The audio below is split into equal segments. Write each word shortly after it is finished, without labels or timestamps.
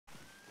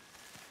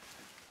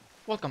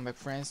Welcome back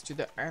friends to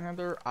the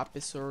another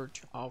episode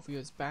of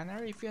US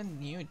Banner. If you're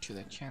new to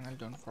the channel,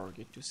 don't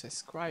forget to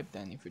subscribe.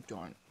 Then if you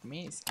don't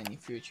miss any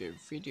future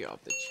video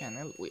of the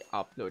channel, we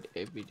upload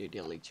everyday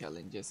daily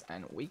challenges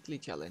and weekly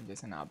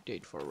challenges and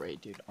update for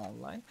rated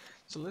online.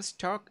 So let's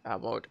talk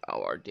about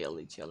our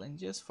daily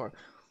challenges for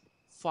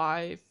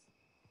 5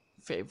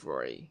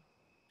 February.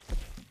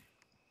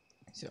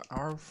 So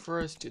our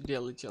first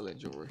daily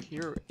challenge over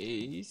here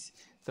is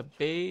the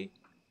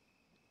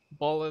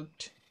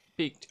Bolete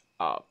picked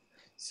up.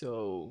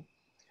 So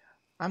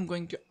I'm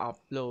going to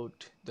upload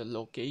the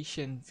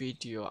location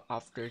video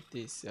after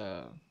this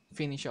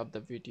finish of the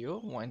video.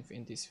 When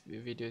this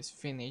video is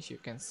finished, you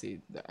can see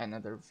the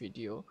another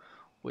video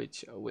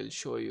which will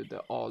show you the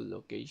all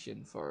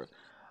location for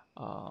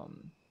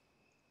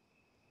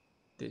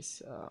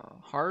this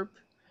harp,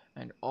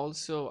 and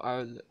also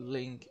I'll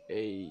link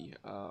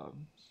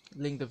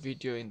the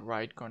video in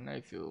right corner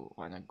if you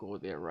want to go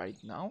there right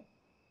now.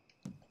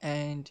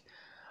 And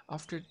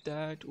after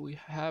that, we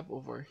have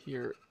over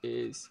here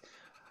is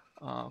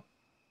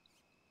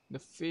the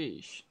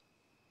fish.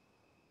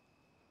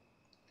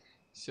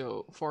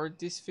 So for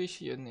this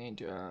fish you need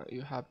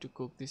you have to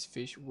cook this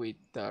fish with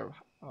the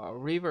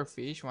river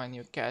fish. When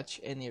you catch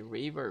any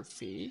river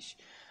fish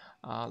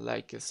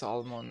like a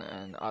salmon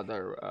and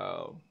other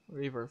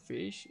river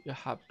fish, you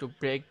have to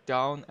break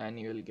down and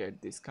you will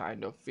get this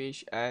kind of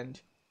fish, and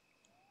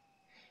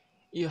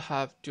you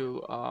have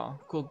to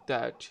cook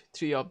that,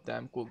 3 of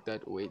them, cook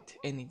that with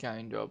any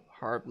kind of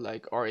herb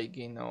like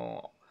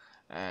oregano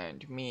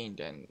and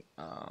mint and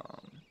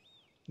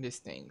these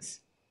things.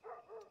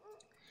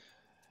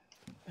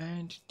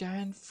 And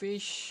then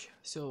fish,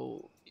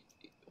 so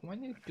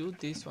when you do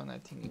this one, I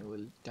think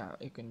you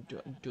can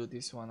do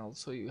this one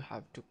also. You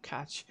have to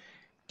catch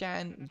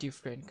 10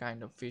 different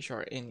kind of fish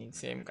or any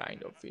same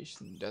kind of fish,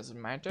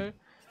 doesn't matter.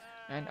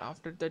 And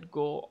after that,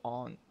 go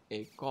on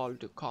a call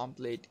to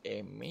complete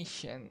a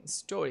mission,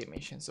 story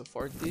mission. So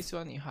for this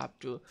one, you have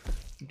to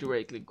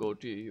directly go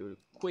to your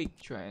quick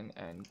join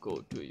and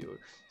go to your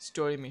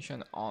story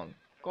mission on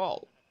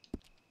call.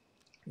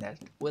 That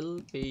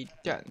will be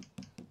done.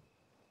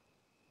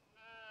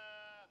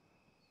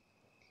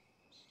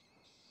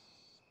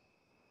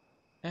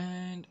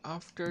 And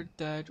after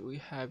that, we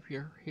have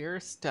your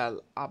hairstyle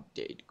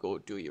update. Go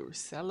to your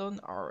salon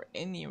or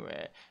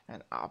anywhere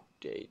and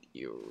update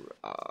your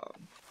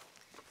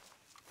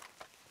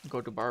go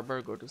to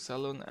barber, go to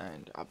salon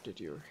and update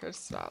your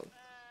hairstyle.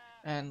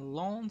 And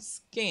loan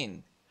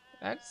skin,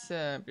 that's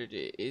a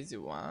pretty easy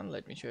one.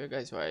 Let me show you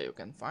guys where you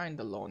can find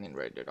the loan in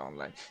Reddit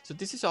online. So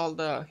this is all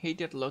the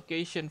heated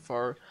location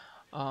for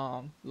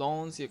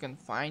loans. You can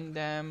find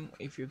them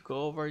if you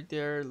go over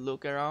there,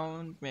 look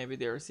around. Maybe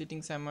they're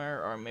sitting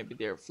somewhere or maybe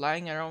they're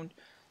flying around.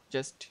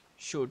 Just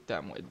shoot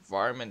them with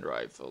varmint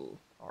rifle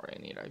or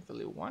any rifle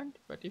you want,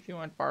 but if you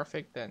want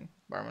perfect, then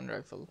varmint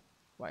rifle,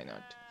 why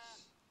not.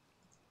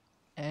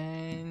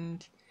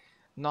 And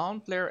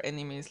non-player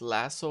enemies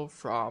lasso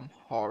from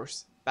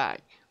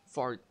horseback.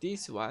 For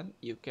this one,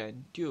 you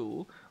can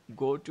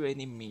go to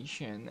any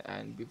mission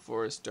and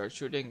before start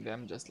shooting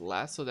them, just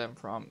lasso them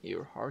from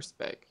your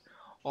horseback.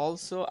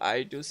 Also,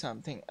 I do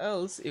something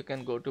else. You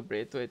can go to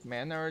Braithwaite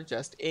Manor,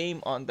 just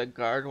aim on the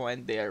guard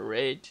when they are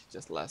red,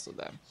 just lasso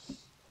them.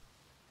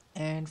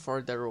 And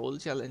for the role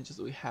challenges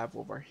we have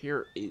over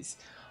here is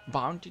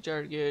bounty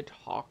target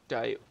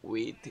hawkeye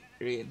with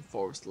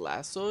reinforced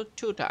lasso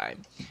 2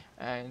 times,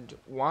 and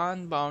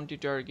 1 bounty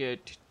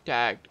target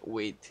tagged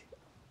with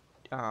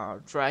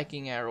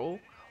tracking arrow.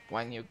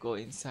 When you go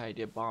inside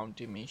a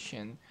bounty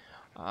mission,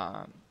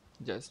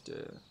 just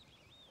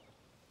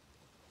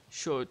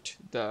shoot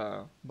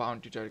the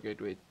bounty target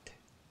with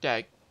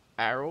tag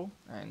arrow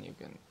and you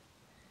can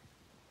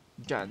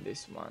done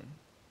this one.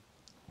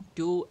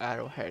 2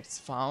 arrowheads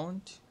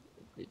found,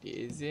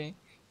 pretty easy,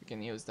 you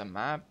can use the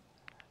map.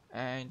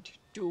 And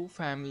 2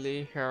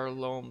 family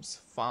heirlooms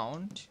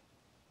found,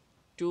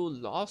 2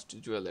 lost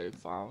jewelry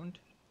found,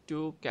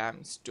 2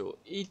 camsto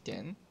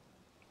eaten,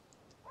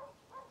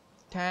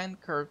 10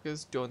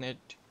 carcass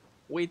donate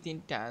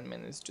within 10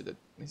 minutes to the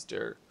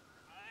Mr.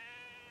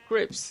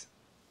 Cripps,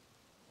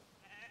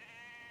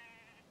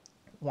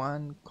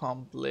 1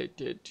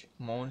 completed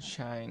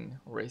moonshine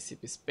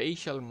recipe,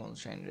 special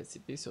moonshine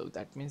recipe. So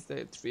that means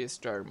the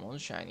 3-star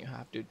moonshine, you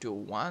have to do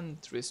 1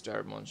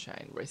 3-star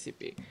moonshine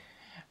recipe.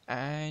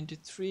 And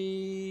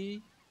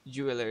 3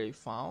 jewelry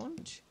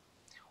found,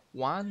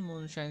 1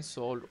 moonshine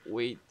sold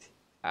with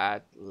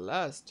at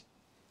last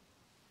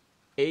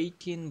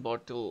 18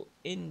 bottle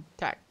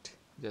intact,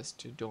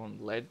 just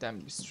don't let them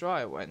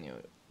destroy when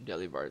you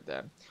deliver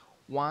them.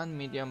 1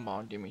 medium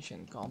bounty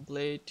mission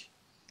complete,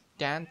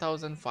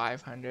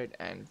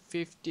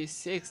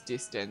 10,556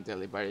 distant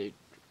delivery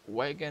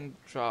wagon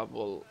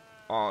travel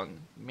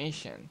on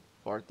mission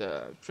for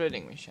the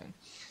trading mission.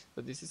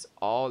 So this is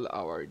all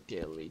our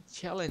daily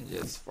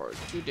challenges for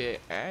today.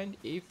 And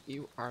if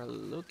you are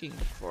looking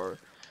for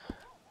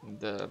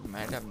the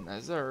Madame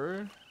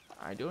Nazar,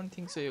 I don't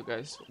think so you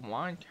guys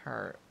want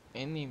her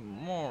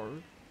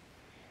anymore.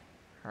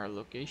 Her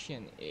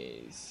location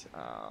is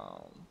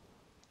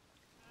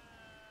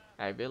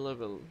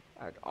available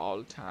at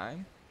all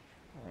time.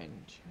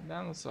 And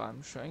then also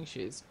I'm showing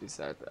she's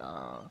beside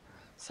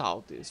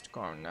southwest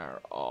corner,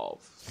 actually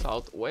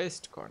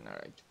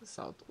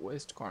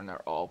southwest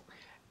corner of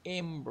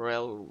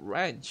Emerald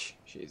Ranch.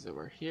 She's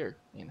over here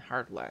in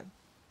Heartland.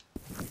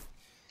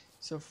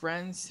 So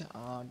friends,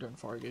 don't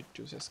forget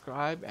to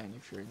subscribe, and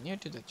if you're new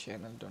to the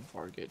channel, don't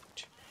forget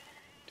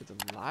to the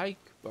like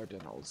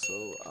button also.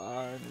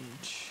 And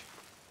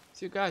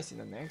see you guys in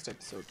the next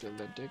episode. Till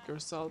then, take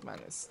yourself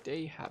and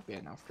stay happy.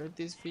 And after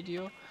this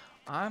video,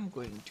 I'm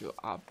going to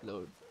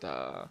upload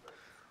the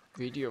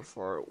video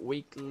for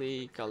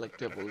weekly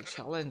collectible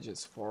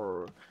challenges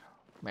for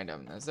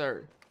Madam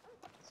Nazar.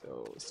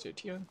 So stay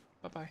tuned.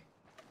 Bye bye.